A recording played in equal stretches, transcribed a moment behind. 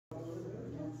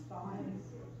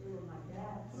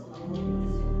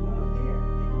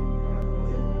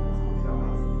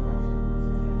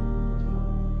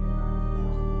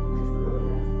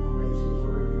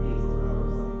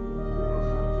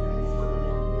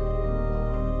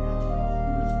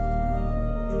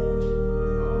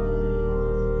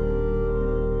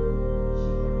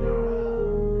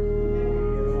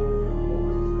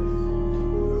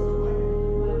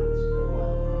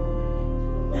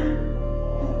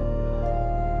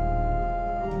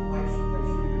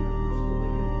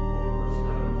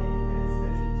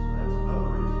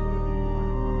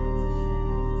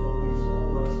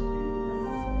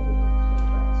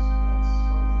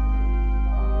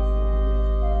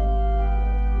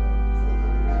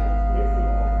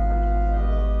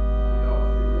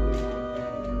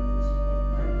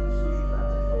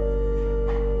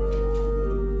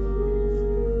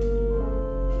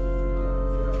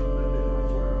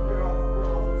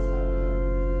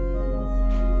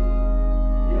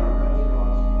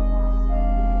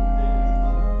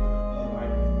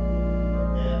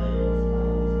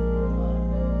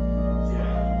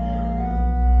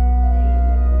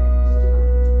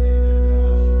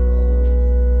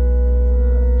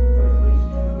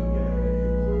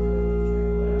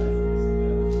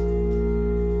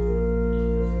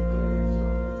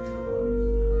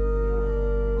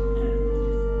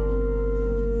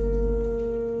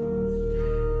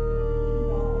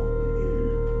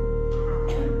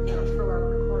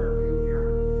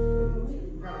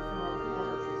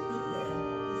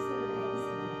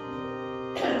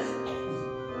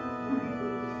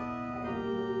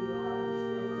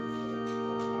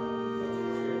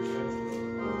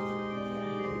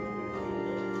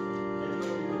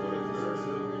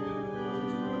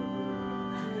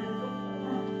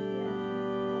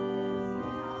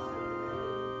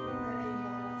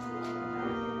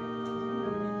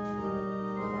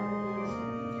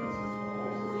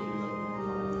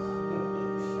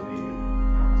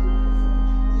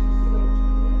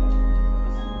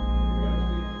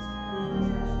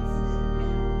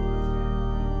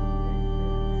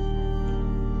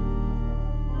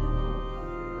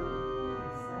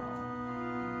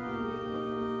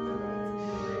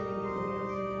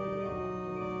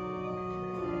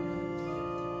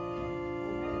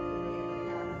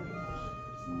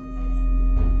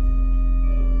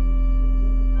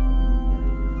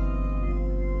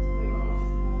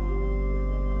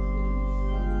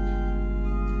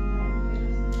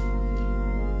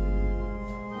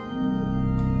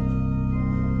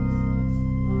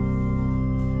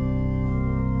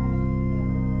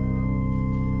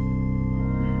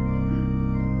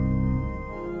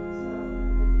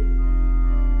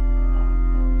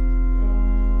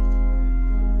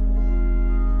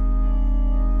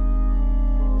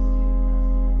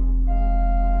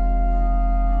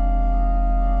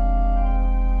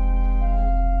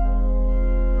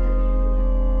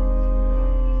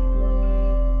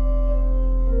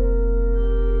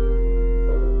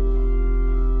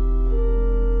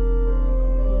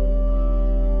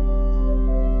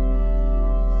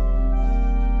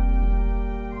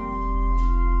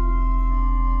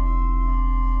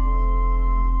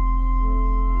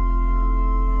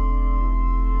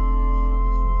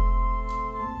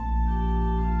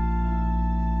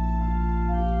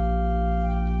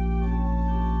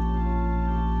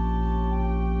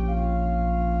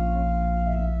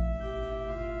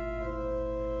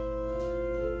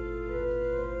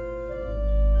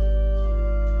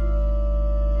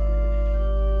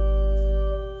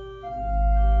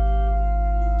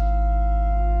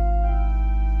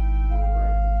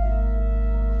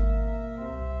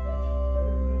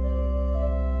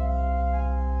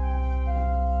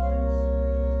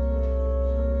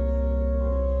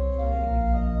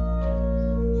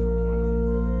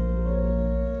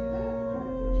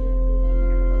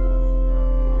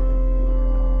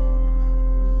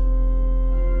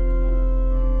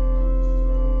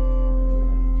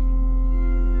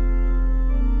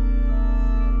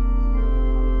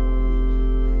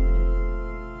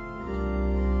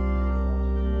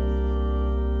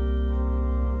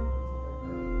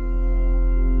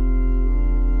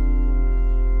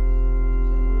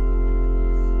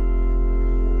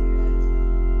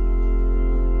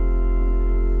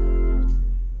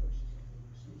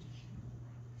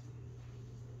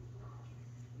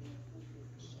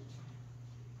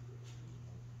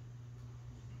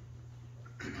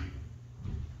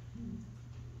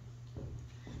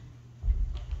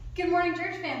Good morning,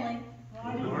 church family.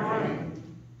 Good morning.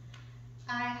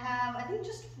 I have, I think,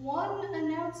 just one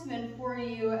announcement for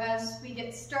you as we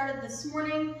get started this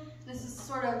morning. This is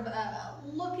sort of a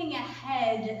looking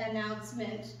ahead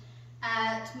announcement.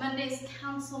 At Monday's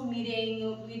council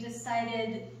meeting, we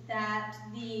decided that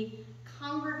the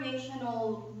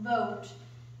congregational vote,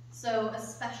 so a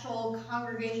special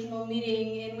congregational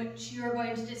meeting in which you're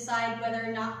going to decide whether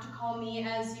or not to call me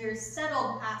as your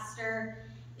settled pastor,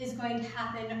 is going to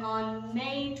happen on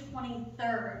May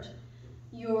 23rd.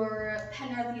 Your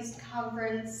Penn Northeast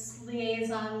Conference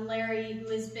liaison, Larry, who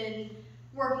has been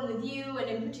working with you and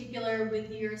in particular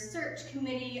with your search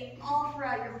committee all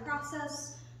throughout your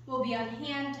process, will be on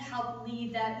hand to help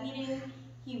lead that meeting.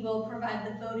 He will provide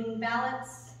the voting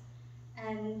ballots,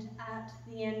 and at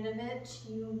the end of it,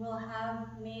 you will have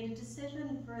made a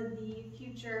decision for the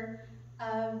future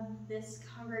of this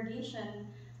congregation.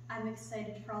 I'm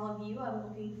excited for all of you. I'm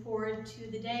looking forward to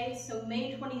the day. So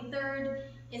May 23rd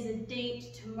is a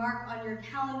date to mark on your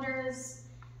calendars.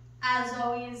 As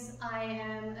always, I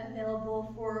am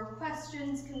available for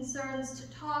questions, concerns, to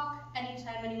talk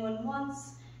anytime anyone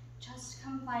wants. Just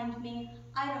come find me.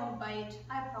 I don't bite,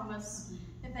 I promise,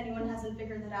 if anyone hasn't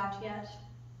figured that out yet.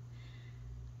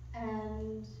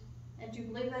 And I do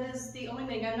believe that is the only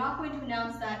thing. I'm not going to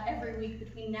announce that every week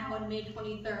between now and May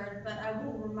 23rd, but I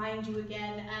will remind you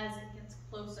again as it gets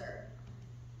closer.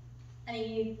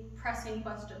 Any pressing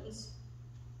questions?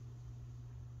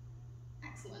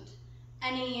 Excellent.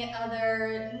 Any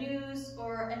other news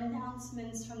or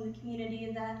announcements from the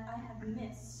community that I have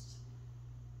missed?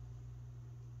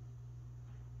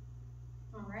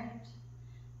 All right.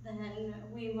 Then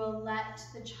we will let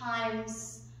the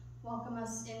chimes welcome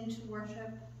us into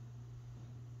worship.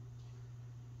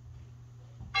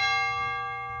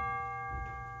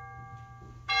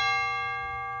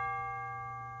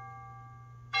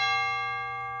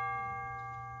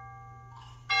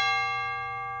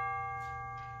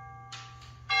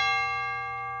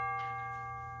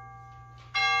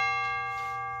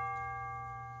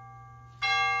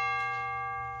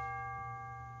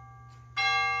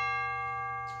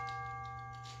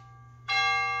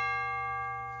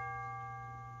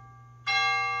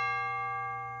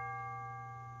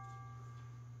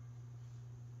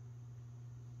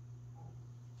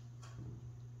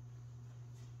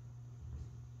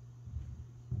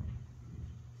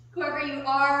 Whoever you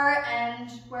are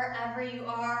and wherever you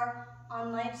are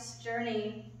on life's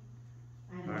journey,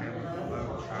 I am a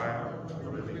beloved child of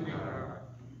the living God.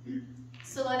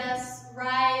 So let us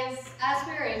rise as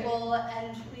we are able,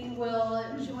 and we will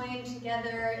join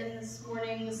together in this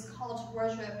morning's call to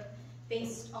worship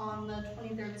based on the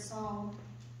 23rd Psalm.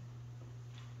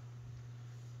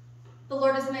 The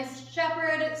Lord is my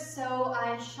shepherd, so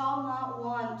I shall not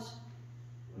want.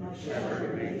 My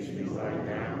shepherd makes me lie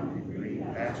down in green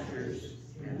pastures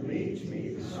and leads me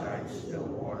beside still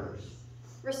waters.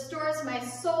 Restores my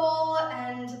soul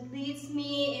and leads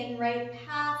me in right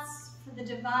paths for the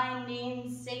divine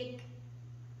name's sake.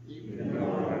 Even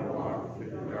though I walk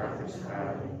through the darkest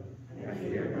valley, I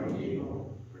fear no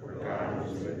evil, for God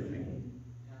is with me.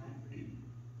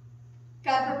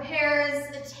 God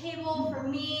prepares a table for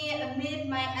me amid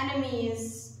my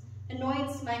enemies,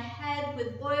 anoints my head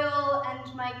with oil,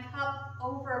 and my cup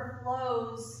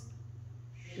overflows.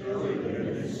 Surely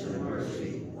goodness and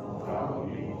mercy will follow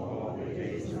me all the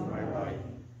days of my life,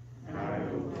 and I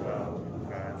will dwell in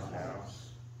God's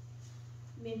house.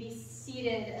 You may be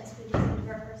seated as we listen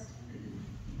to our first hymn.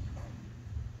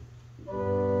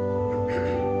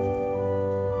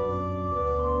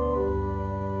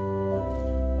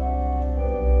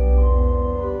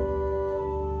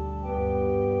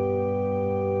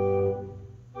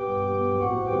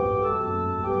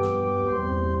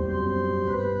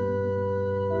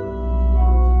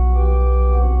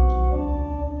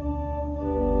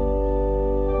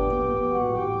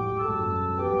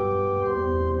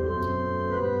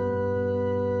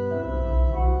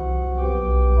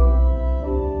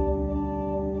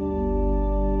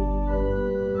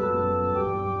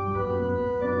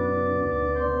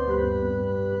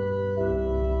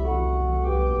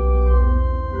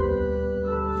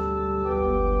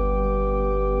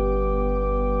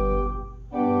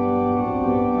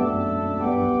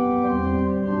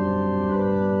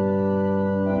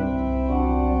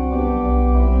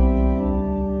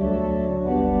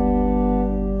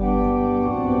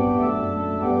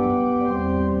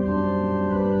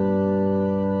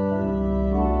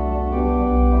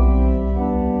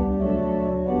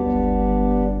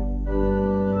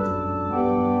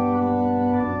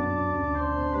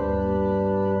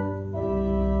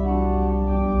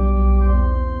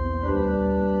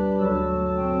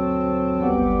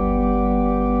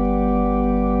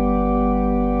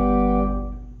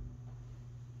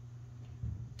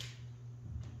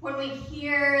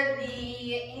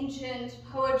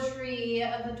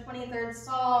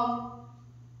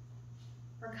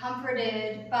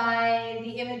 comforted by the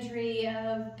imagery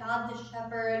of God the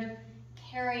Shepherd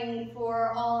caring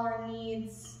for all our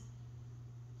needs.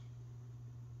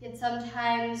 Yet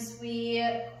sometimes we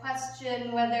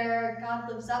question whether God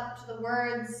lives up to the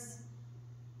words.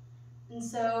 And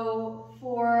so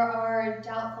for our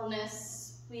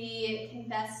doubtfulness, we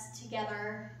confess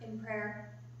together in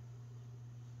prayer.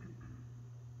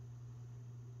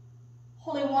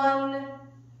 Holy One,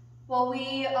 while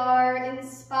we are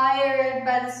inspired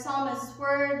by the psalmist's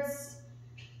words,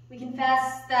 we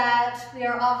confess that we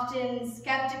are often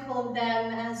skeptical of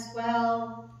them as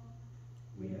well.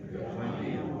 We have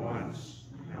plenty of wants,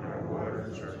 and our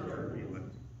waters are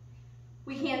turbulent.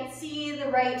 We can't see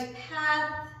the right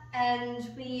path, and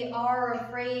we are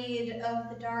afraid of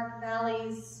the dark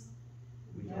valleys.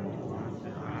 We don't want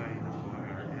to hide among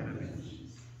our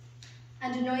enemies.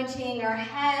 And anointing our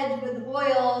head with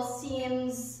oil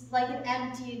seems like an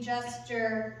empty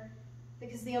gesture,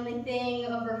 because the only thing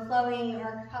overflowing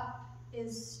our cup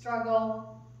is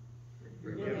struggle.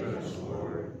 Forgive us,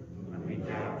 Lord, when we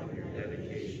doubt your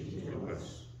dedication to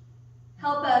us.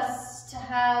 Help us to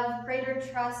have greater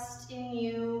trust in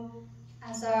you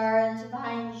as our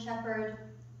divine shepherd.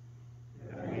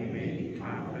 That we may be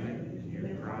confident in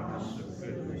your promise of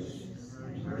goodness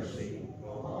and mercy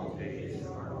all the days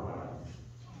of our lives.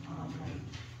 Amen.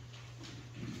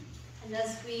 And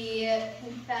as we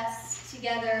confess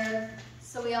together,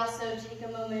 so we also take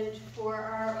a moment for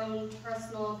our own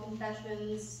personal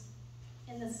confessions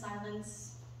in the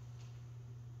silence.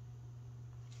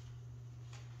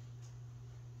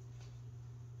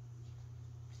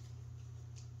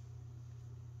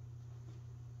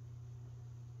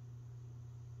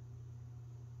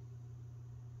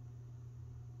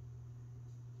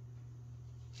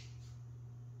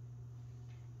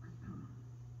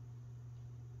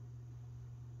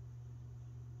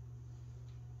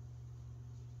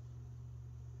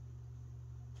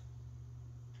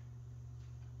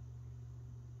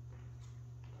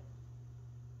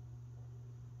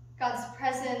 God's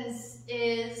presence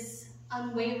is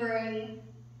unwavering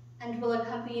and will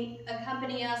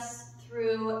accompany us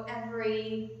through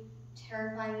every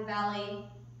terrifying valley.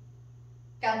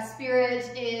 God's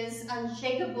Spirit is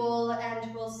unshakable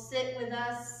and will sit with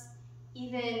us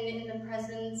even in the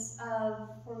presence of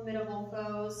formidable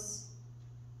foes.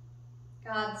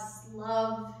 God's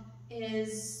love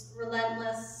is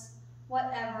relentless,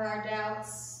 whatever our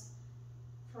doubts,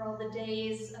 for all the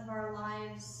days of our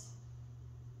lives.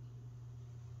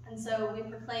 And so we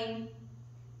proclaim,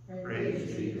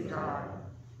 Praise be to God.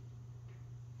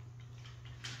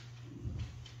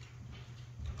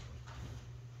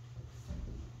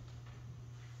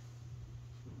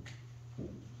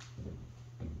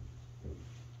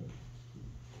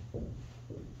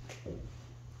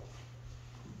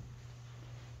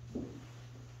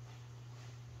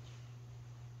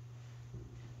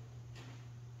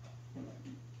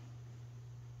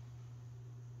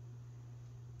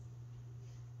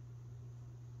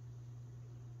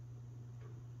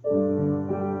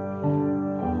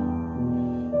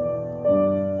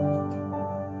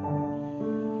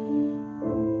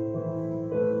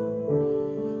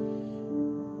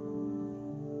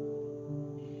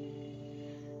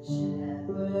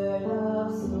 Shepherd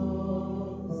of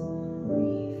souls,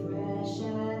 refresh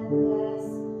and bless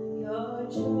your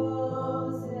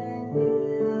chosen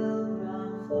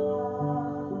pilgrim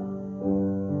flock.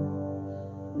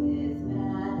 With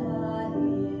manna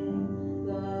in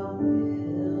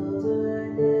the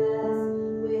wilderness,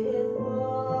 with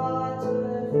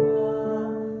water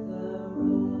from the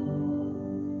rock,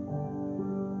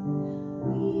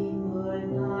 we would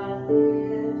not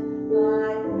live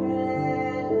by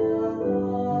bread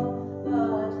alone,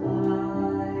 but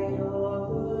by your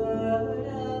word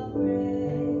of grace.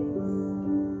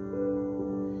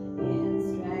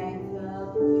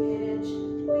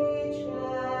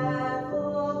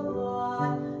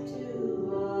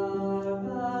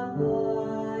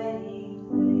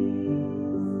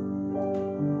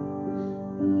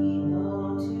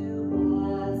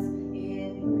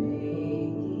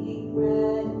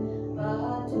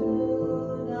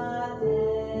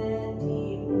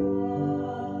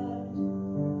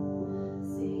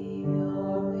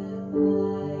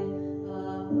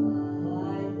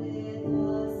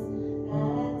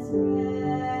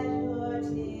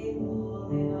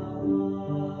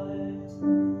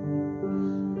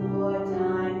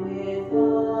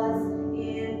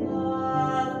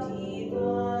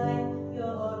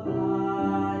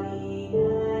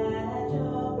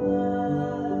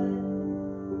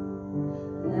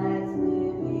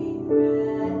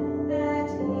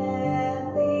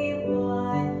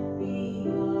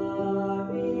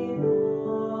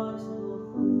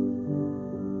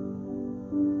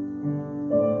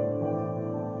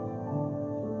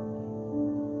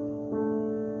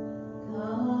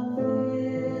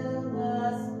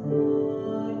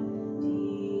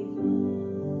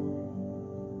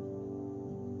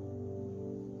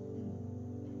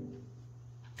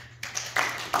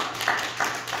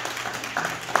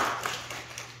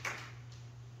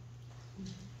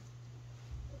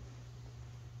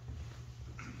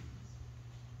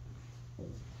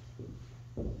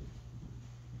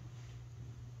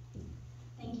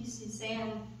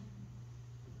 stand.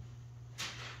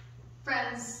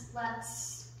 Friends,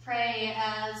 let's pray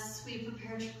as we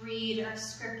prepare to read our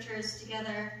scriptures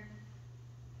together.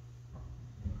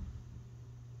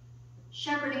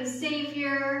 Shepherding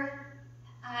Savior,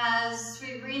 as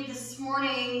we read this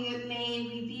morning, may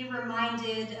we be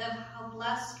reminded of how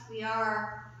blessed we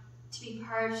are to be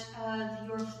part of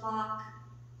your flock.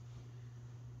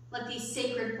 Let these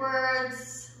sacred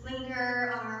words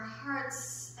linger on our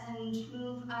hearts and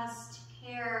move us to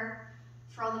care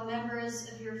for all the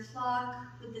members of your flock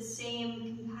with the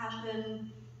same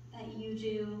compassion that you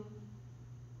do.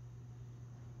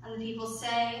 And the people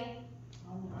say,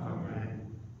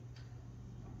 Amen.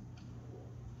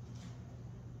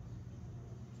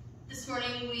 This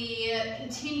morning we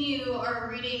continue our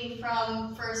reading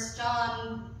from 1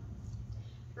 John.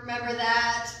 Remember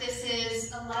that this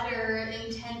is a letter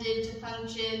intended to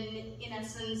function, in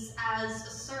essence, as a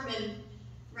sermon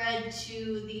read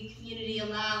to the community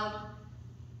aloud.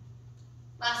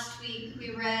 Last week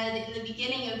we read in the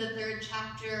beginning of the 3rd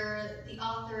chapter the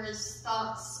author's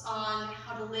thoughts on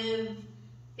how to live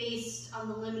based on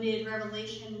the limited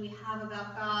revelation we have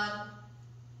about God.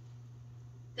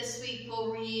 This week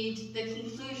we'll read the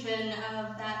conclusion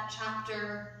of that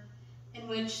chapter, in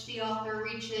which the author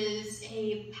reaches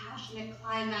a passionate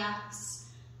climax,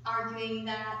 arguing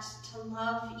that to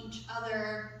love each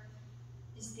other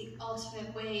is the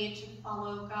ultimate way to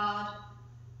follow God.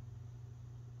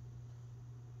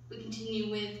 We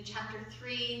continue with chapter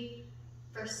 3,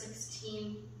 verse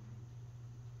 16.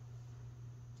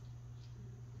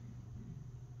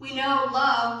 We know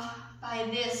love by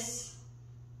this,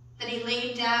 that he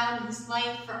laid down his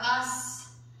life for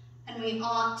us, and we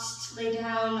ought to lay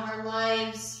down our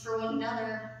lives for one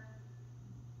another.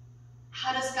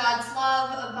 How does God's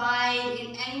love abide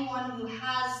in anyone who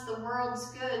has the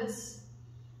world's goods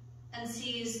and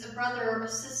sees a brother or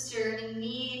sister in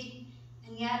need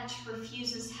and yet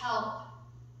refuses help?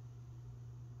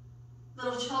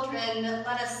 Little children,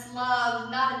 let us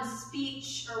love not in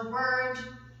speech or word,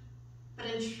 but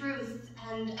in truth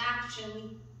and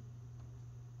action.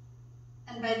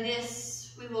 And by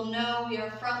this we will know we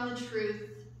are from the truth,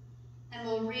 and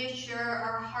will reassure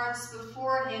our hearts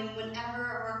before him whenever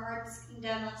our hearts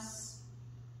condemn us.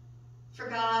 For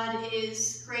God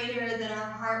is greater than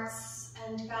our hearts,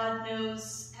 and God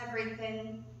knows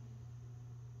everything.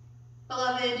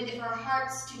 Beloved, if our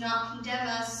hearts do not condemn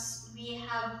us, we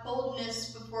have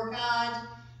boldness before God,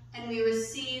 and we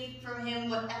receive from him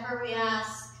whatever we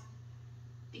ask,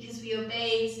 because we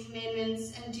obey his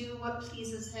commandments and do what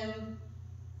pleases him.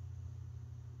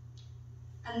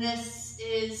 And this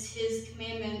is his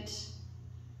commandment,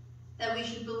 that we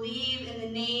should believe in the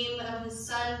name of his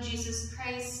Son, Jesus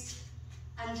Christ,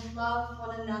 and love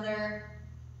one another,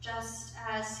 just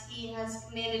as he has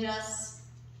commanded us.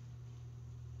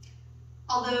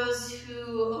 All those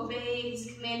who obey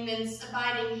his commandments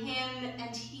abide in him,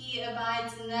 and he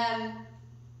abides in them.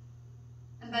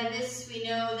 And by this we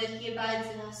know that he abides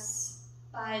in us,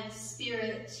 by the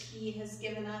Spirit he has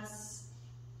given us.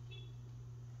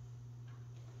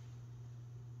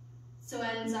 So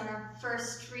ends our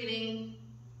first reading.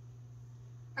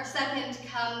 Our second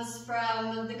comes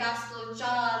from the Gospel of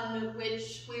John,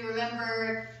 which we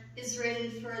remember is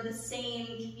written for the same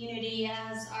community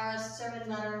as our sermon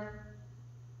letter.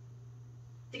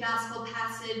 The Gospel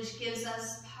passage gives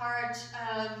us part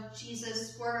of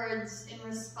Jesus' words in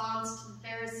response to the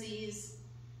Pharisees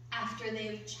after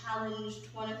they've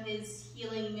challenged one of his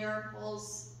healing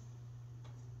miracles.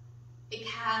 It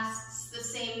casts the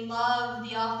same love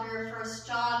the author of 1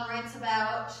 John writes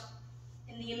about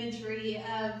in the imagery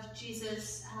of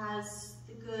Jesus as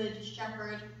the Good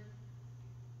Shepherd.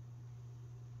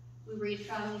 We read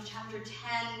from chapter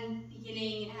 10,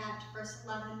 beginning at verse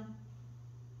 11.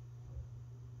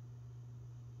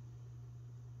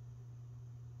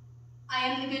 I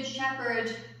am the Good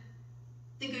Shepherd.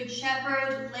 The Good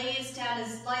Shepherd lays down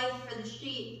his life for the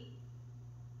sheep.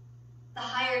 The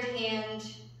hired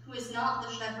hand, who is not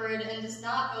the shepherd and does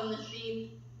not own the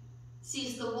sheep,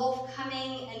 sees the wolf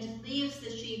coming and leaves the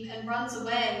sheep and runs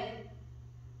away,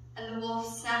 and the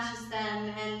wolf snatches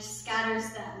them and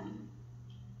scatters them.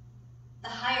 The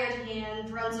hired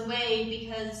hand runs away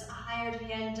because a hired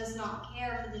hand does not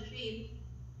care for the sheep.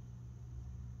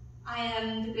 I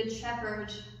am the Good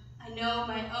Shepherd. I know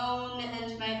my own,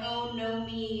 and my own know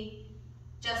me,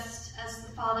 just as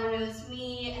the Father knows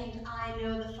me, and I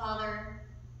know the Father.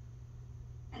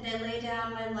 And I lay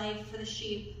down my life for the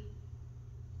sheep.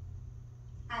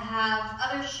 I have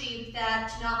other sheep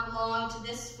that do not belong to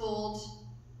this fold.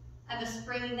 I must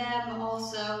bring them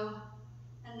also,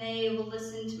 and they will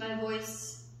listen to my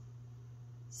voice.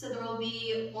 So there will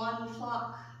be one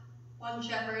flock, one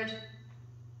shepherd.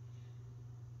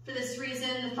 For this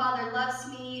reason, the Father loves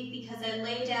me, because I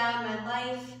lay down my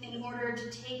life in order to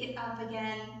take it up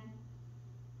again.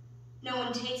 No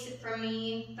one takes it from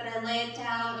me, but I lay it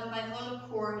down of my own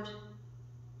accord.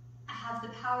 I have the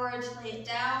power to lay it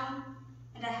down,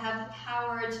 and I have the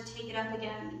power to take it up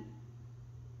again.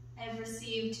 I have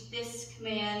received this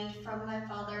command from my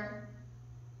Father.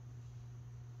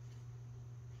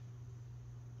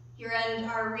 Here end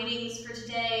our readings for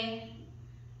today.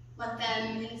 Let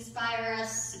them inspire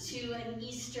us to an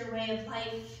Easter way of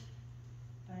life.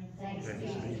 Thanks Thanks be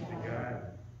to God.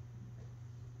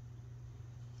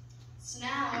 So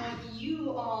now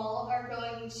you all are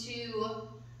going to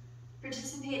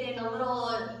participate in a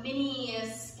little mini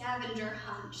scavenger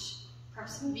hunt.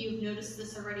 Perhaps some of you have noticed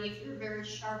this already if you're very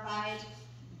sharp-eyed.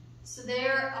 So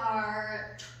there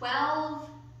are 12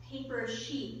 paper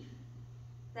sheep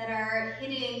that are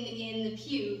hidden in the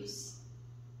pews.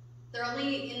 They're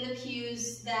only in the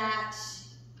pews that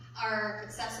are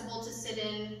accessible to sit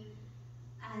in,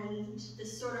 and the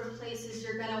sort of places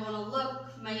you're going to want to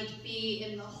look might be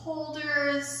in the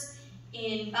holders,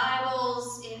 in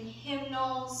Bibles, in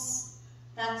hymnals,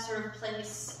 that sort of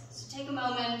place. So take a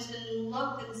moment and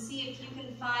look and see if you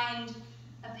can find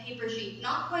a paper sheep.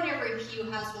 Not quite every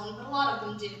pew has one, but a lot of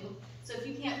them do. So if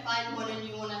you can't find one and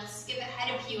you want to skip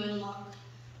ahead a pew and look,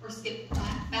 or skip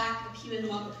back a pew and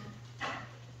look,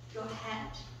 go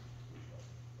ahead.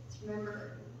 Just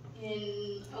remember,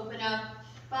 open up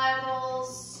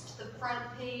Bibles to the front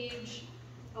page,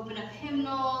 open up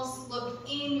hymnals, look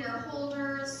in your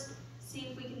holders, see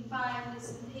if we can find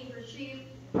some paper sheep.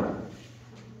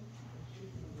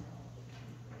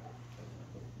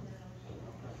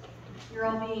 You're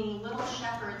all being little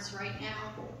shepherds right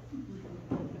now.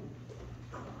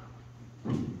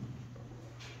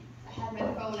 If I had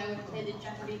my phone, I would play the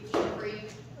Jeopardy theme for you.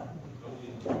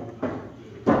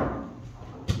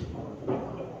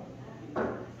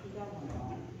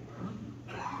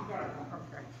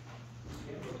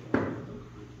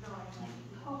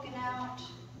 Poking out.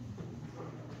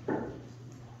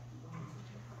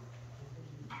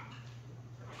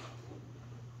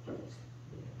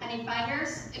 Any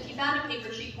finders? If you found a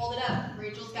paper sheet, hold it up.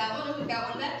 Rachel's got one, and we've got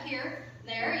one back here.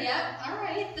 There, yep, all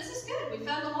right, this is good. We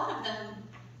found a lot of them.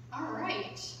 All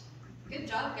right, good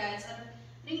job, guys.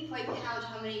 I didn't quite count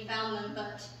how many found them,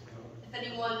 but if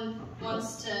anyone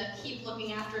wants to keep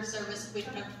looking after service, if we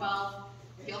don't have 12,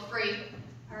 feel free.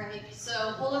 All right, so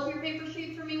hold up your paper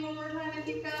sheet for me one more time if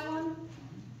you've got one.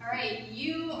 All right,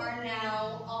 you are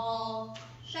now all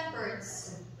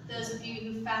shepherds, those of you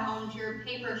who found your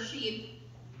paper sheep.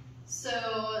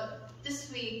 So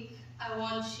this week, I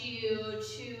want you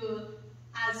to,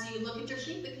 as you look at your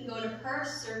sheep, it can go in a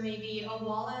purse or maybe a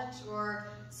wallet or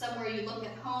somewhere you look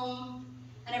at home.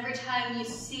 And every time you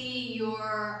see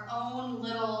your own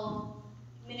little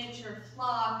miniature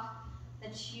flock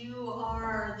that you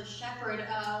are the shepherd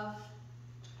of,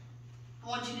 I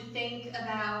want you to think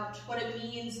about what it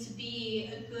means to be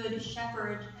a good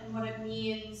shepherd and what it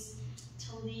means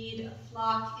to lead a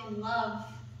flock in love.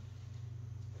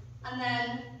 And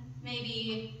then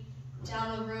maybe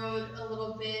down the road a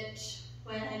little bit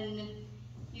when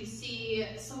you see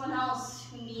someone else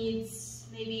who needs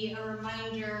maybe a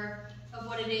reminder of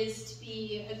what it is to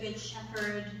be a good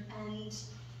shepherd and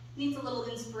needs a little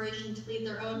inspiration to lead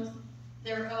their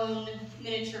own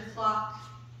miniature flock,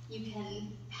 you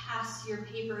can pass your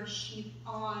paper sheep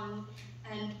on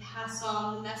and pass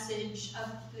on the message of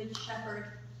the Good Shepherd.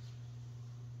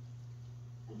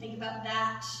 And think about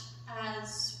that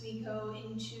as we go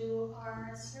into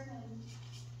our sermon.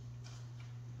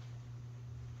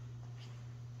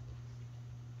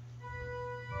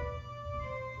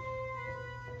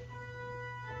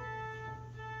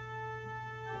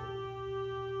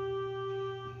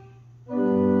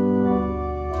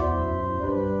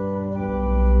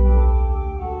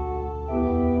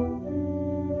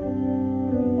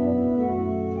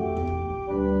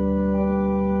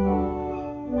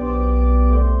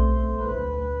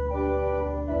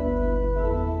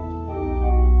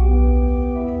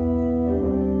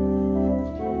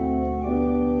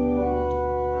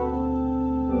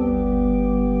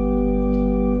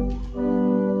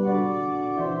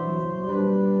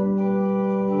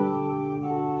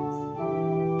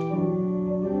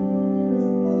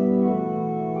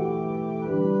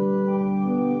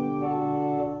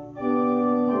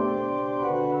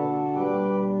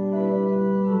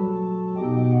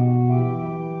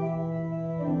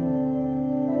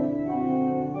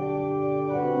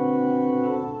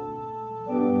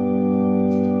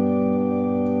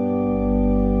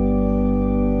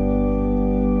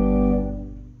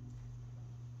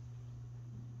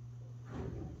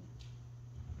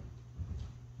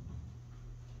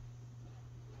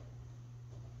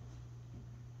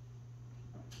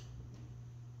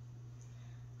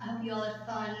 hope you all had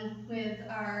fun with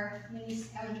our mini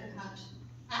scavenger hunt.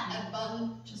 I had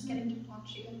fun just getting to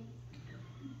watch you.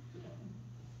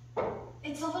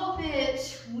 It's a little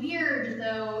bit weird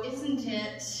though, isn't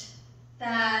it,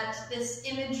 that this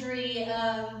imagery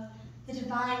of the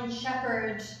divine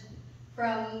shepherd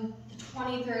from the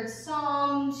 23rd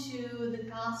Psalm to the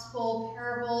gospel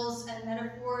parables and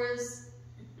metaphors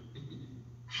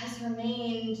has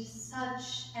remained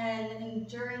such an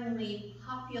enduringly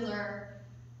popular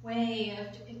way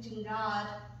of depicting God.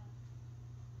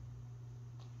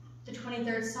 The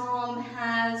 23rd Psalm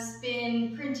has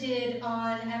been printed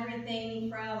on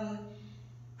everything from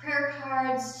prayer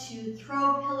cards to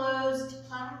throw pillows to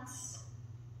plaques.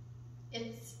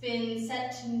 It's been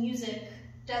set to music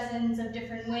dozens of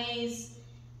different ways,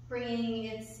 bringing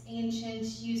its ancient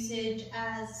usage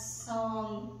as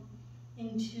song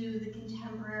into the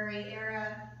contemporary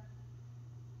era.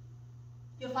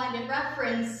 You'll find it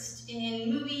referenced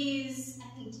in movies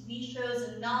and TV shows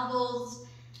and novels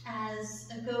as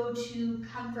a go-to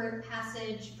comfort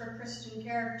passage for Christian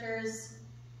characters,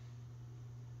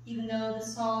 even though the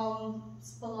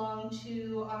Psalms belong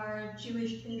to our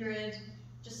Jewish kindred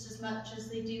just as much as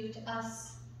they do to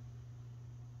us.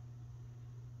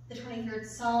 The 23rd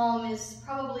Psalm is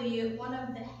probably one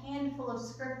of the handful of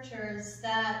scriptures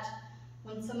that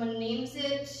when someone names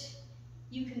it,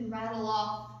 you can rattle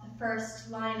off the first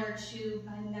line or two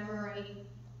by memory.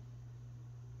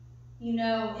 You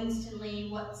know instantly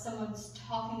what someone's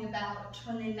talking about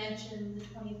when they mention the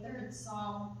 23rd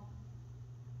Psalm.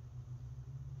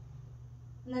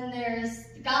 And then there's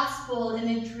the gospel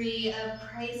imagery of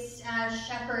Christ as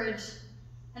shepherd,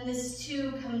 and this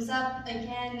too comes up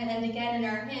again and again in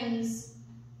our hymns.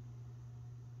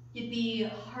 You'd be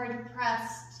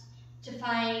hard-pressed to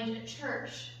find a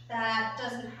church that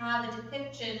doesn't have a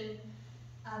depiction,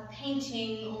 a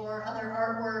painting, or other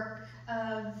artwork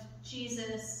of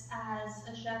Jesus as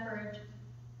a shepherd.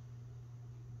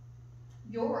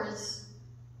 Yours,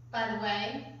 by the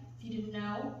way, if you didn't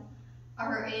know,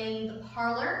 are in the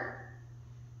parlor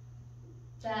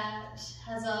that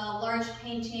has a large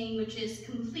painting which is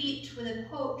complete with a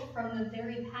quote from the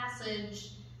very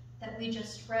passage that we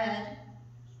just read,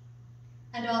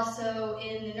 and also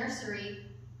in the nursery,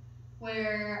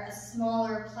 where a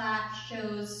smaller plaque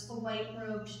shows a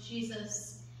white-robed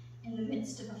Jesus in the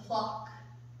midst of a flock.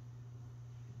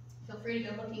 Feel free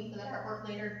to go looking for that artwork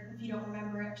later if you don't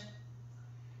remember it.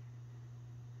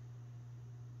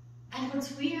 And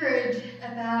what's weird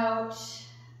about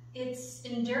its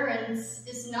endurance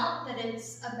is not that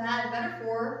it's a bad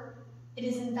metaphor. It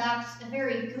is in fact a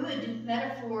very good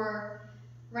metaphor,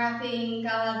 wrapping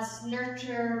God's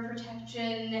nurture,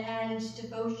 protection, and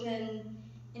devotion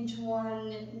into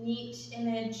one neat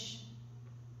image.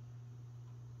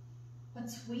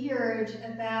 What's weird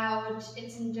about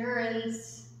its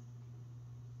endurance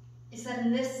is that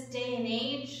in this day and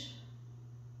age,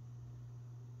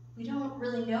 we don't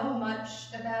really know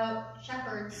much about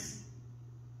shepherds.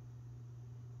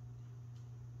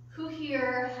 Who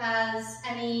here has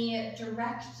any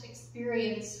direct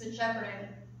experience with shepherding?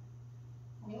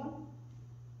 Anyone?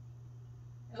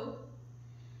 Nope.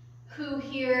 Who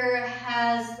here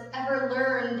has ever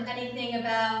learned anything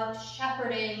about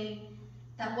shepherding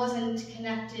that wasn't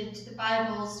connected to the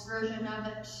Bible's version of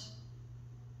it?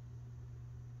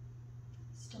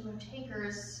 Still no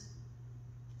takers.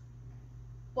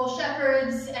 While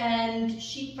shepherds and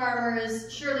sheep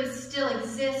farmers surely still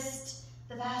exist,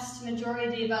 the vast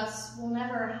majority of us will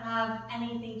never have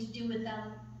anything to do with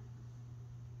them.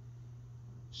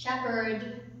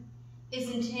 Shepherd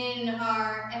isn't in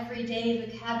our everyday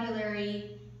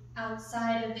vocabulary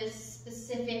outside of this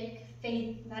specific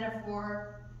faith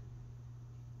metaphor.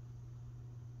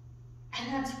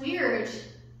 And that's weird,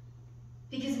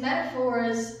 because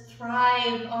metaphors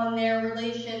thrive on their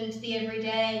relation to the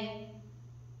everyday.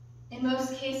 In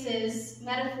most cases,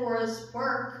 metaphors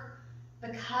work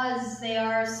because they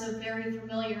are so very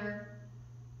familiar.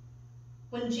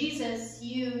 When Jesus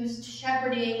used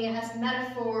shepherding as a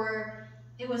metaphor,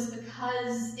 it was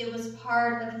because it was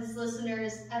part of his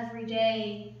listeners'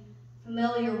 everyday,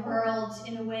 familiar world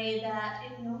in a way that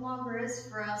it no longer is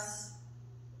for us.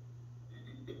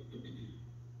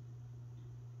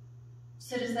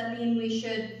 So does that mean we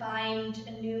should find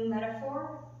a new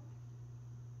metaphor?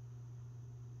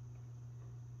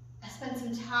 I spent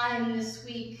some time this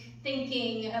week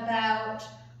thinking about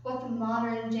what the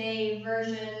modern day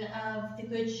version of the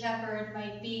Good Shepherd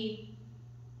might be.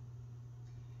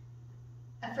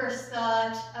 I first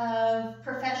thought of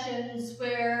professions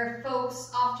where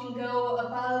folks often go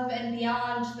above and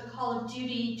beyond the call of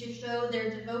duty to show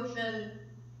their devotion,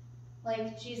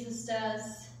 like Jesus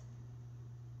does.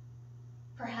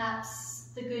 Perhaps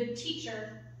the good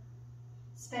teacher,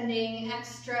 spending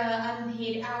extra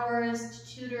unpaid hours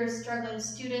to tutor struggling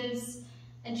students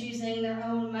and using their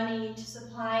own money to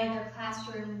supply their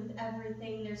classroom with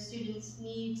everything their students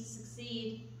need to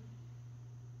succeed.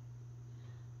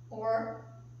 Or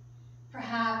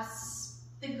perhaps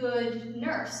the good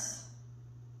nurse,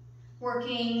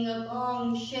 working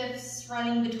long shifts,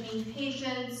 running between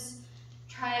patients,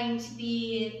 trying to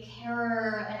be a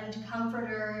carer and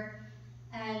comforter,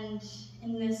 and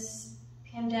in this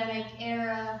pandemic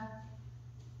era,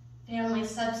 family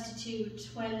substitute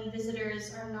when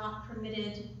visitors are not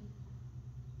permitted.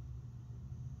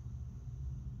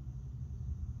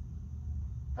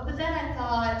 But then I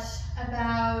thought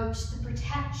about the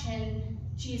protection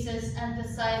Jesus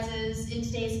emphasizes in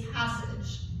today's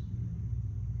passage.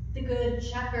 The Good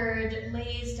Shepherd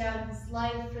lays down his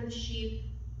life for the sheep.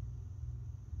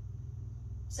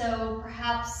 So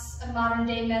perhaps a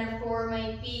modern-day metaphor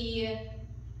might be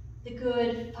the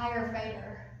good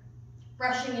firefighter,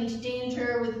 rushing into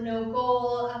danger with no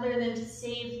goal other than to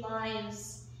save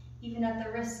lives, even at the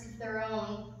risk of their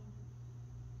own.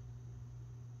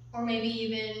 Or maybe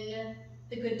even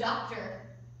the good doctor,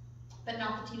 but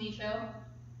not the TV show,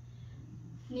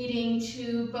 needing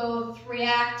to both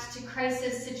react to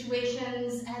crisis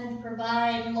situations and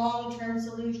provide long-term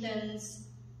solutions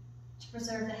to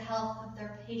preserve the health of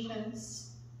their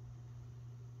patients.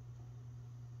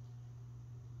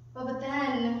 But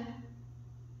then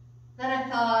I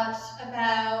thought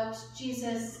about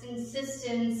Jesus'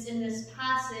 insistence in this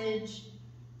passage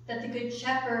that the Good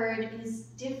Shepherd is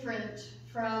different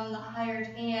from the hired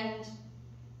hand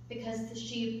because the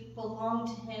sheep belong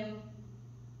to him.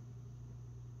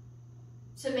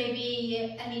 So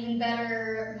maybe an even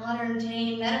better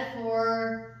modern-day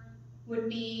metaphor would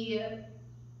be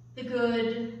the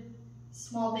good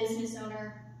small business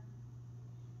owner,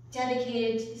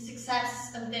 dedicated to the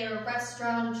success of their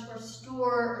restaurant or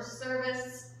store or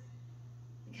service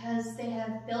because they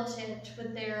have built it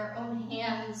with their own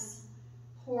hands,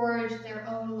 poured their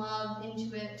own love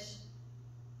into it.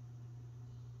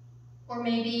 Or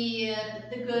maybe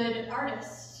the good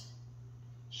artist,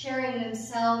 sharing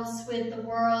themselves with the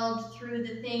world through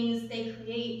the things they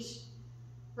create,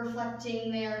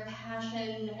 reflecting their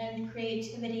passion and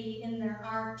creativity in their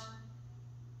art.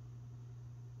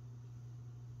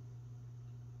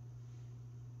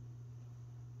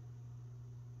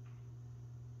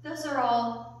 Those are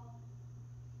all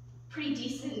pretty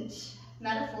decent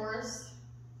metaphors.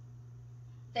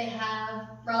 They have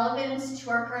relevance to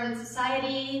our current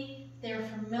society, they're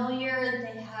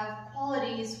familiar, they have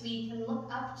qualities we can look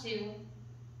up to.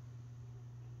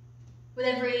 With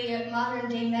every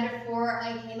modern-day metaphor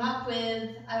I came up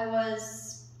with, I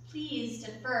was pleased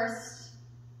at first.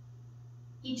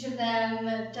 Each of them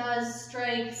does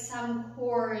strike some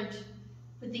chord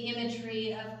with the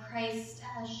imagery of Christ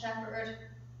as shepherd.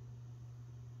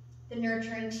 The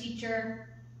nurturing teacher,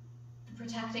 the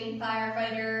protecting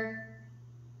firefighter,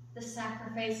 the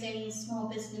sacrificing small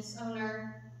business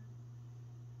owner.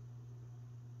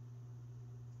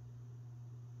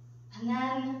 And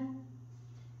then,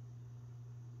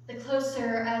 the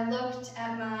closer I looked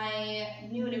at my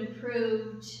new and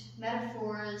improved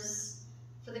metaphors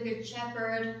for the Good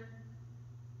Shepherd,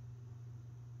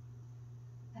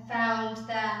 I found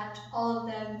that all of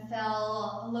them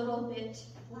fell a little bit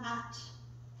flat.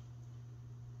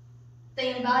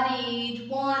 They embodied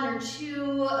one or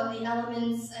two of the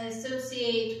elements I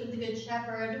associate with the Good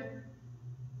Shepherd,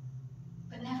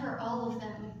 but never all of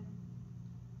them.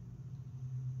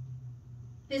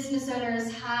 Business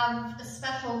owners have a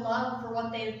special love for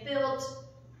what they've built,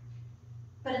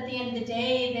 but at the end of the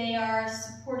day, they are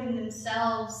supporting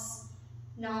themselves,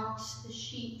 not the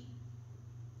sheep.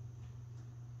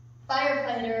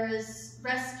 Firefighters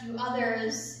rescue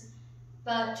others,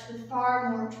 but with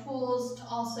far more tools to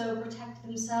also protect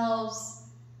themselves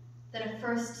than a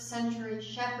first-century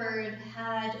shepherd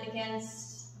had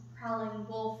against a prowling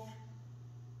wolf.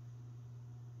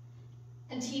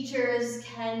 And teachers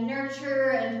can nurture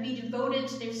and be devoted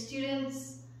to their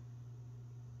students,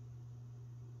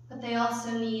 but they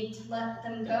also need to let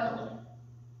them go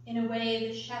in a way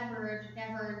the shepherd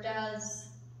never does.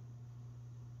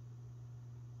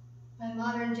 My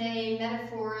modern-day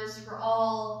metaphors were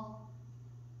all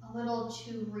a little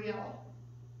too real.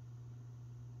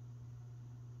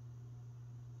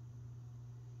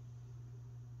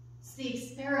 So the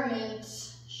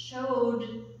experiment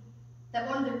showed that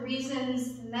one of the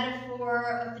reasons the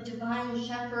metaphor of the divine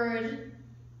shepherd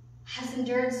has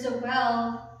endured so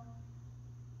well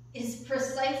is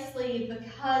precisely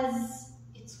because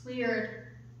it's weird,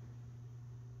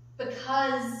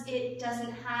 because it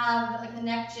doesn't have a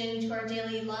connection to our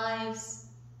daily lives.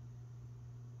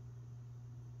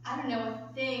 I don't know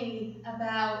a thing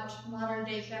about modern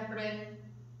day shepherding.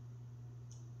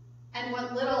 And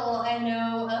what little I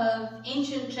know of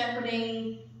ancient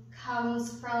shepherding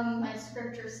comes from my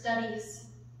scripture studies.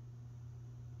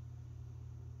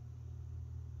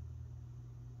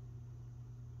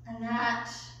 And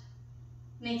that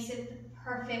makes it the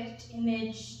perfect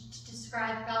image to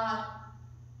describe God.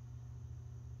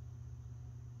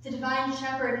 The divine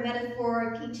shepherd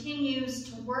metaphor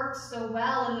continues to work so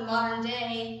well in the modern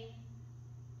day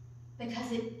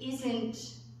because it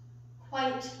isn't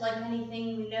quite like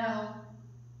anything we know.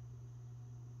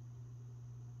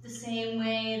 The same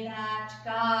way that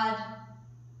God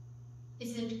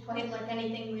isn't quite like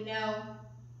anything we know.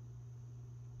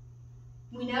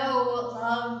 We know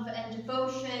love and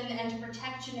devotion and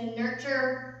protection and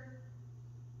nurture.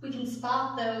 We can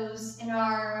spot those in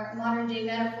our modern day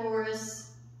metaphors.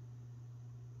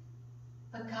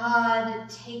 But God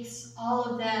takes all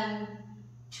of them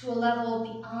to a level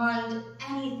beyond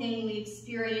anything we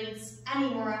experience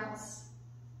anywhere else.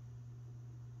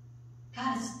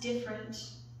 God is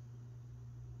different.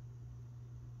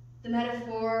 The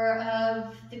metaphor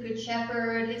of the Good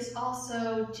Shepherd is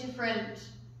also different.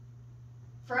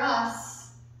 For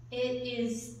us, it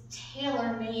is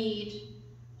tailor-made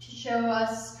to show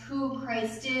us who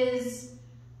Christ is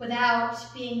without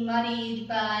being muddied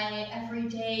by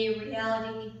everyday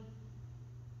reality.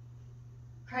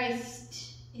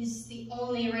 Christ is the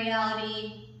only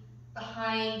reality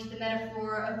behind the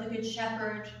metaphor of the Good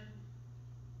Shepherd.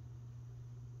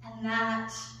 And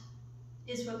that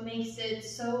is what makes it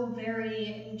so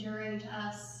very enduring to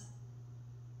us.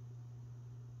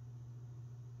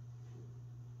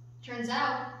 Turns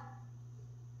out,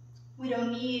 we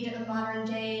don't need a modern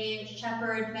day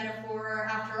shepherd metaphor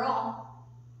after all.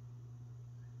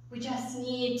 We just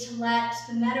need to let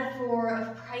the metaphor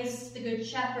of Christ the Good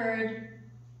Shepherd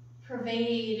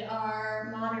pervade our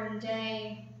modern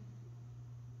day.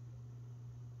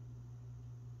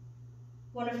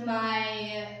 One of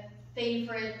my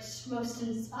favorite, most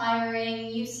inspiring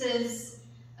uses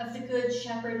of the Good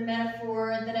Shepherd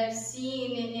metaphor that I've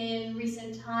seen in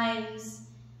recent times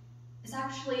is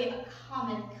actually a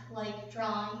comic-like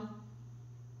drawing.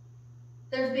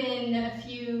 There have been a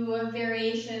few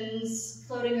variations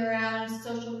floating around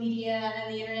social media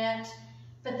and the internet,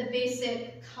 but the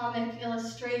basic comic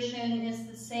illustration is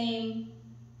the same.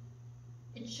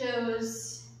 It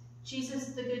shows Jesus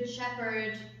the Good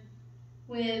Shepherd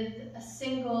with a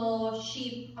single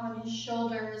sheep on his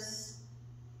shoulders,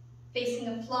 facing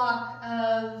a flock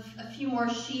of a few more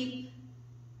sheep,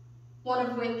 one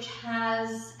of which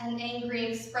has an angry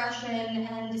expression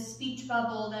and a speech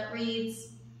bubble that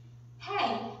reads,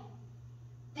 "Hey,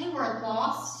 they weren't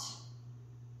lost.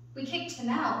 We kicked them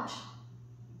out."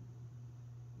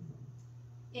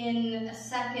 In a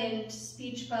second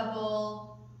speech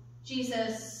bubble,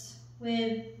 Jesus,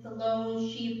 with the lone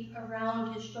sheep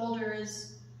around his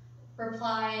shoulders,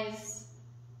 replies,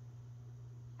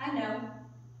 "I know,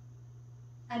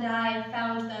 and I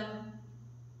found them."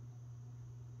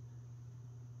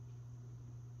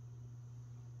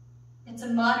 It's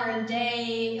a modern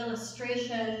day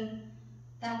illustration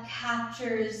that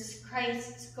captures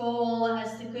Christ's goal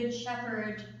as the Good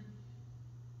Shepherd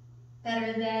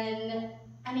better than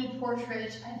any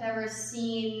portrait I've ever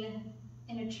seen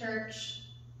in a church.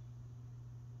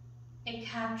 It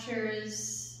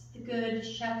captures the Good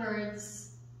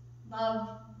Shepherd's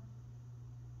love.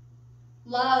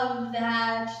 Love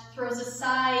that throws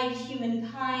aside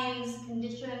humankind's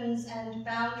conditions and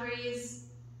boundaries.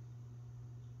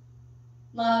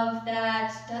 Love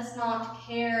that does not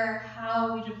care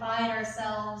how we divide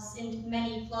ourselves into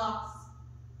many flocks,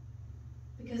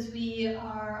 because we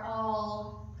are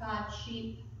all God's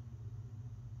sheep.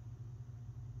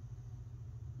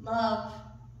 Love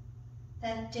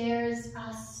that dares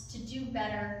us to do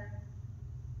better,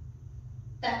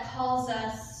 that calls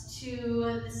us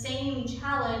to the same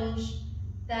challenge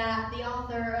that the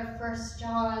author of 1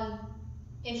 John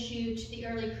issued to the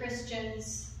early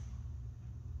Christians.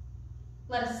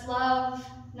 Let us love,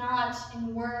 not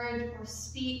in word or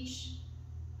speech,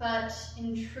 but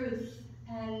in truth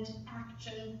and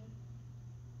action.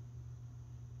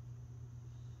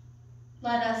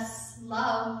 Let us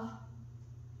love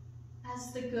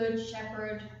as the Good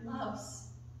Shepherd loves.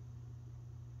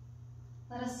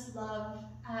 Let us love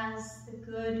as the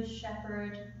Good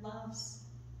Shepherd loves.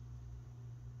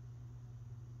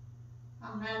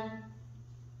 Amen.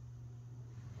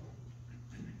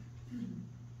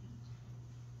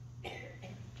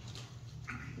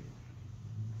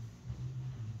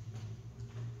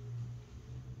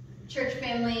 Church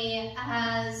family,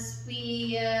 as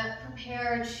we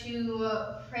prepare to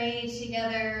pray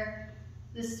together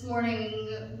this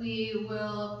morning, we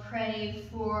will pray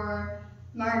for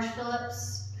Marge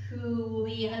Phillips, who will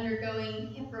be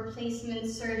undergoing hip replacement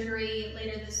surgery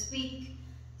later this week.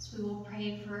 So we will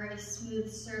pray for a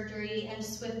smooth surgery and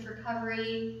swift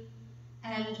recovery,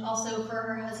 and also for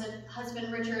her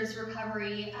husband Richard's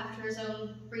recovery after his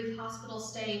own brief hospital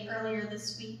stay earlier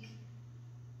this week.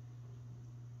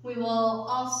 We will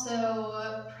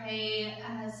also pray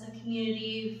as a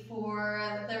community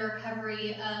for the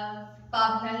recovery of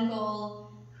Bob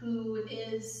Bengal, who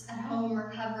is at home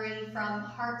recovering from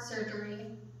heart surgery.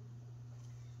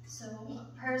 So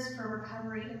prayers for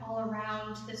recovery all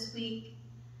around this week.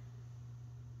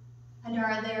 And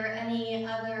are there any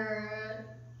other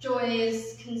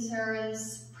joys,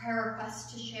 concerns, prayer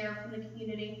requests to share from the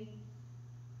community?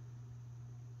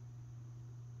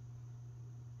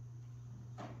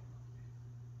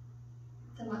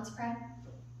 Then let's pray.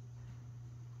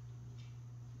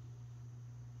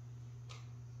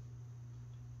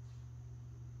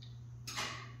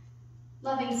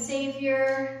 Loving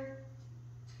Savior,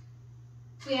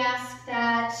 we ask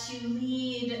that you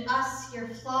lead us, your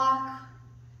flock,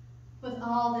 with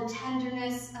all the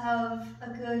tenderness of a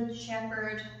good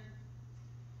shepherd,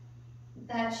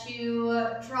 that you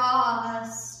draw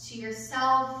us to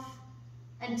yourself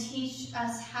and teach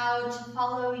us how to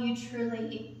follow you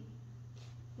truly,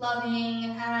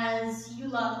 loving as you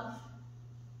love,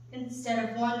 instead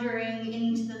of wandering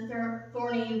into the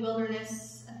thorny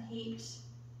wilderness of hate.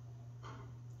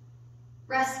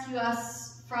 Rescue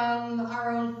us from our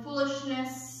own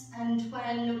foolishness, and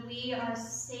when we are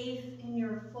safe in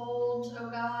your fold, O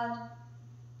God,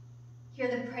 hear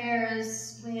the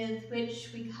prayers with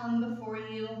which we come before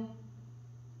you.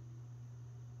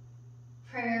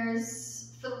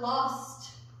 Prayers for the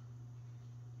lost,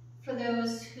 for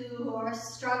those who are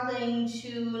struggling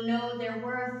to know their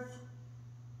worth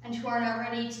and who are not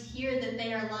ready to hear that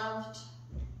they are loved.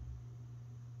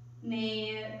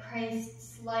 May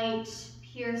Christ's light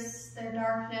pierce their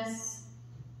darkness.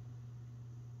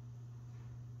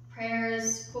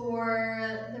 Prayers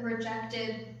for the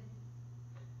rejected,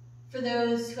 for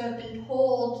those who have been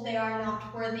told they are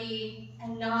not worthy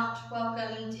and not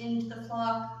welcomed into the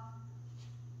flock.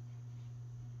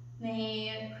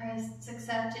 May Christ's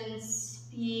acceptance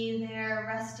be their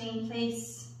resting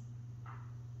place.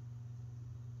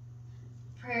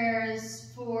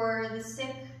 Prayers for the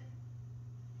sick,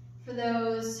 for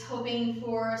those hoping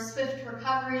for swift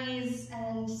recoveries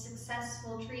and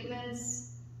successful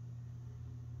treatments.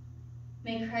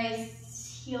 May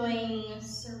Christ's healing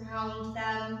surround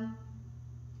them.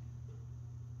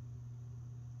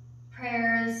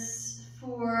 Prayers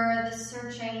for the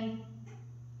searching,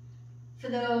 for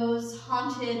those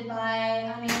haunted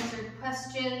by unanswered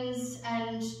questions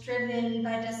and driven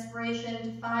by desperation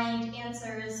to find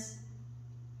answers.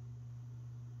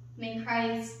 May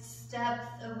Christ's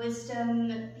depth of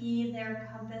wisdom be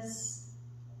their compass.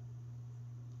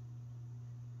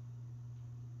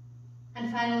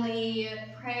 And finally,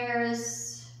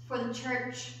 prayers for the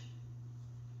church,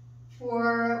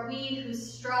 for we who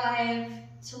strive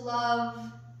to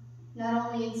love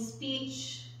not only in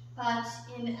speech, but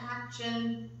in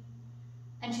action,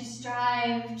 and to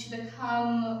strive to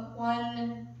become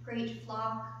one great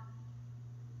flock.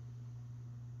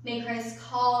 May Christ's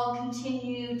call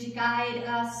continue to guide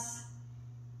us,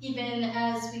 even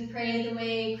as we pray the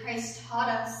way Christ taught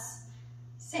us,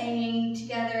 saying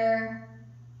together,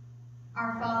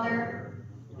 Our Father,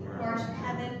 who art in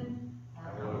heaven,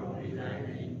 hallowed be thy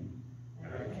name.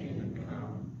 Thy kingdom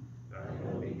come, thy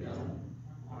will be done,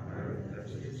 on earth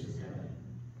as it is in heaven.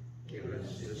 Give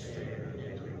us this day our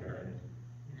daily bread,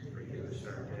 and forgive us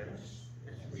our debts,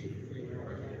 as we forgive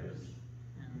our debtors.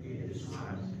 And lead us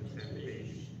not into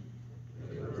temptation,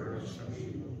 but deliver us from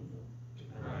evil.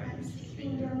 Thine is the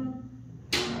kingdom,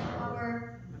 the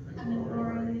power, and the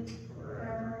glory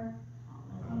forever.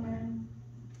 Amen.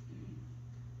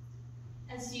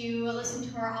 As you listen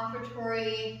to our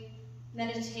offertory,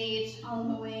 meditate on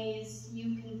the ways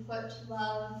you can put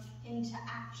love into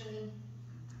action,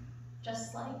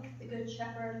 just like the Good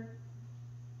Shepherd.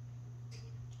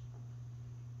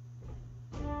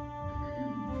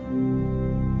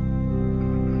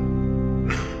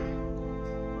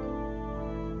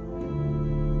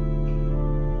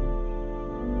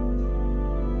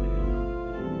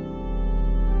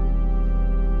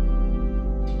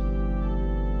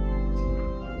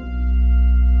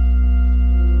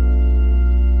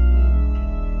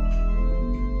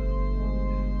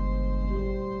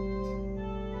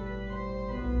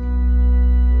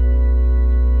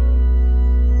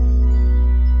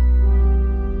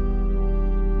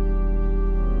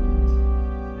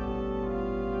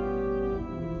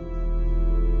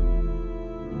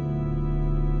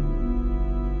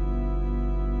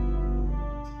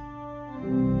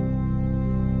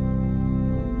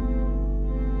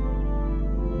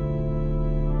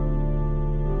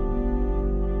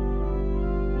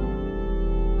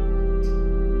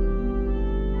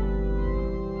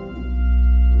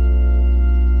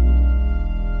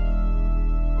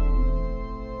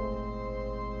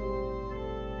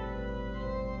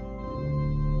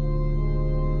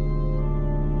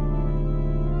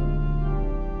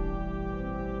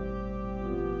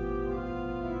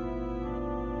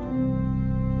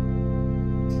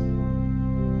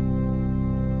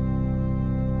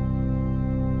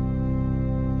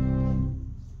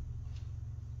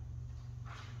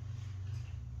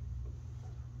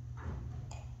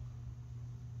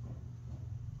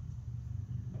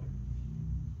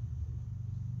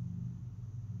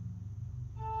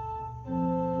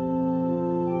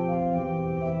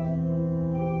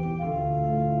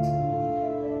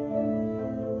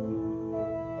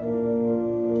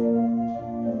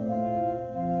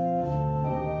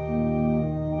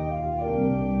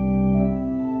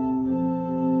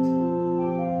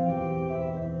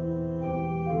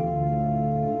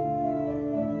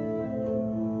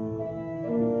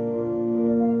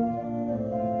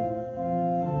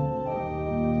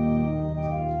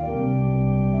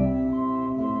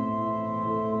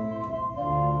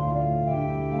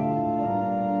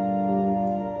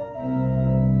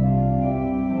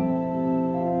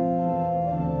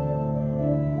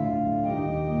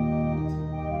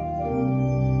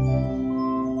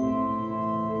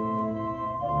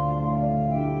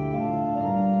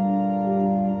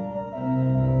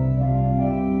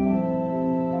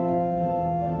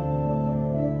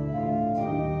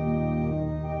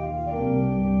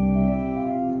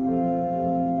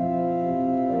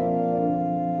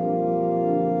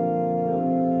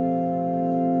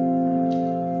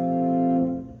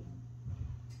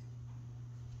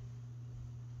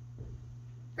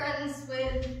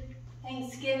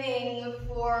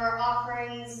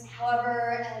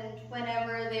 however and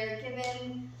whenever they are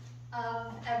given,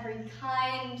 of every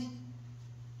kind.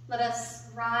 Let us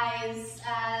rise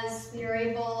as we are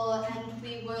able, and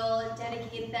we will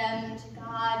dedicate them to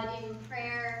God in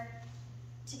prayer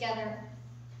together.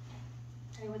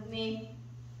 Pray with me.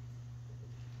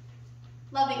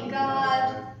 Loving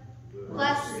God,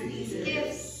 bless these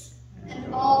gifts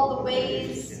and all the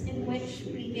ways in which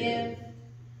we give.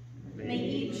 May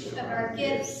each of our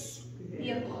gifts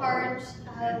be a part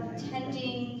of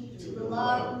tending to the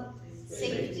love,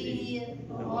 safety,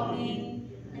 belonging,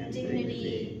 and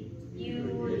dignity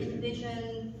you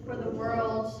envision for the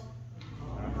world.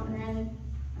 Amen.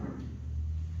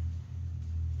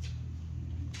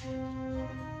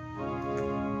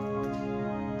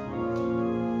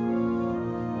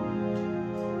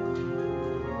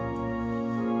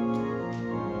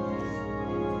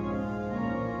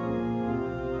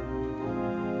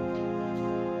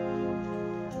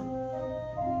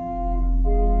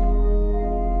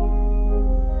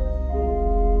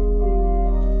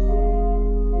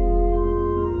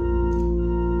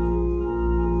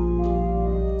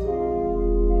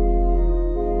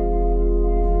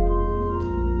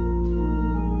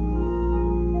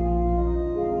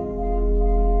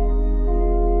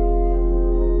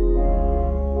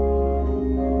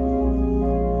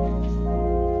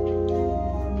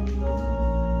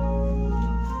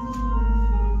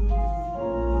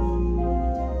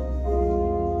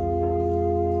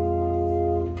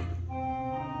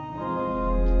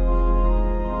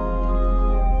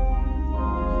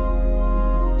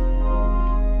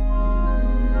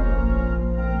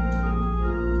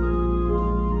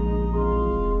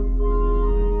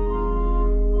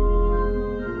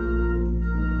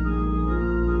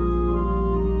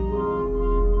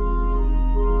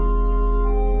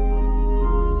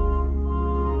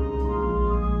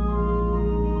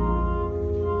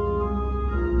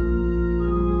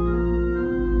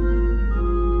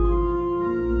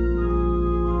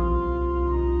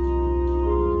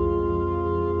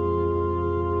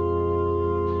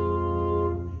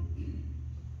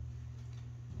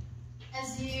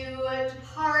 As you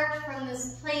depart from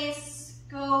this place,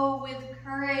 go with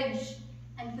courage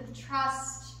and with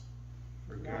trust.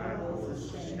 For God will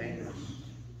sustain us.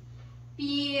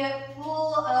 Be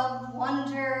full of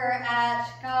wonder at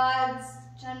God's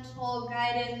gentle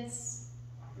guidance.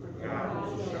 For God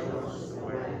will show us the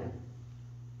way.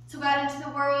 So go out into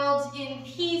the world in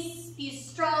peace, be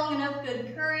strong and of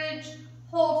good courage,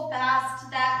 hold fast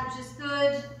to that which is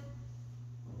good,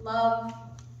 love,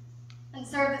 and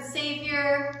serve the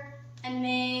Savior, and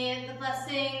may the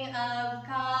blessing of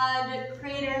God,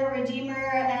 Creator, Redeemer,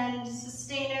 and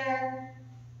Sustainer,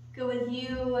 go with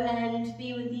you and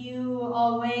be with you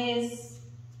always.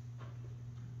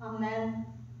 Amen.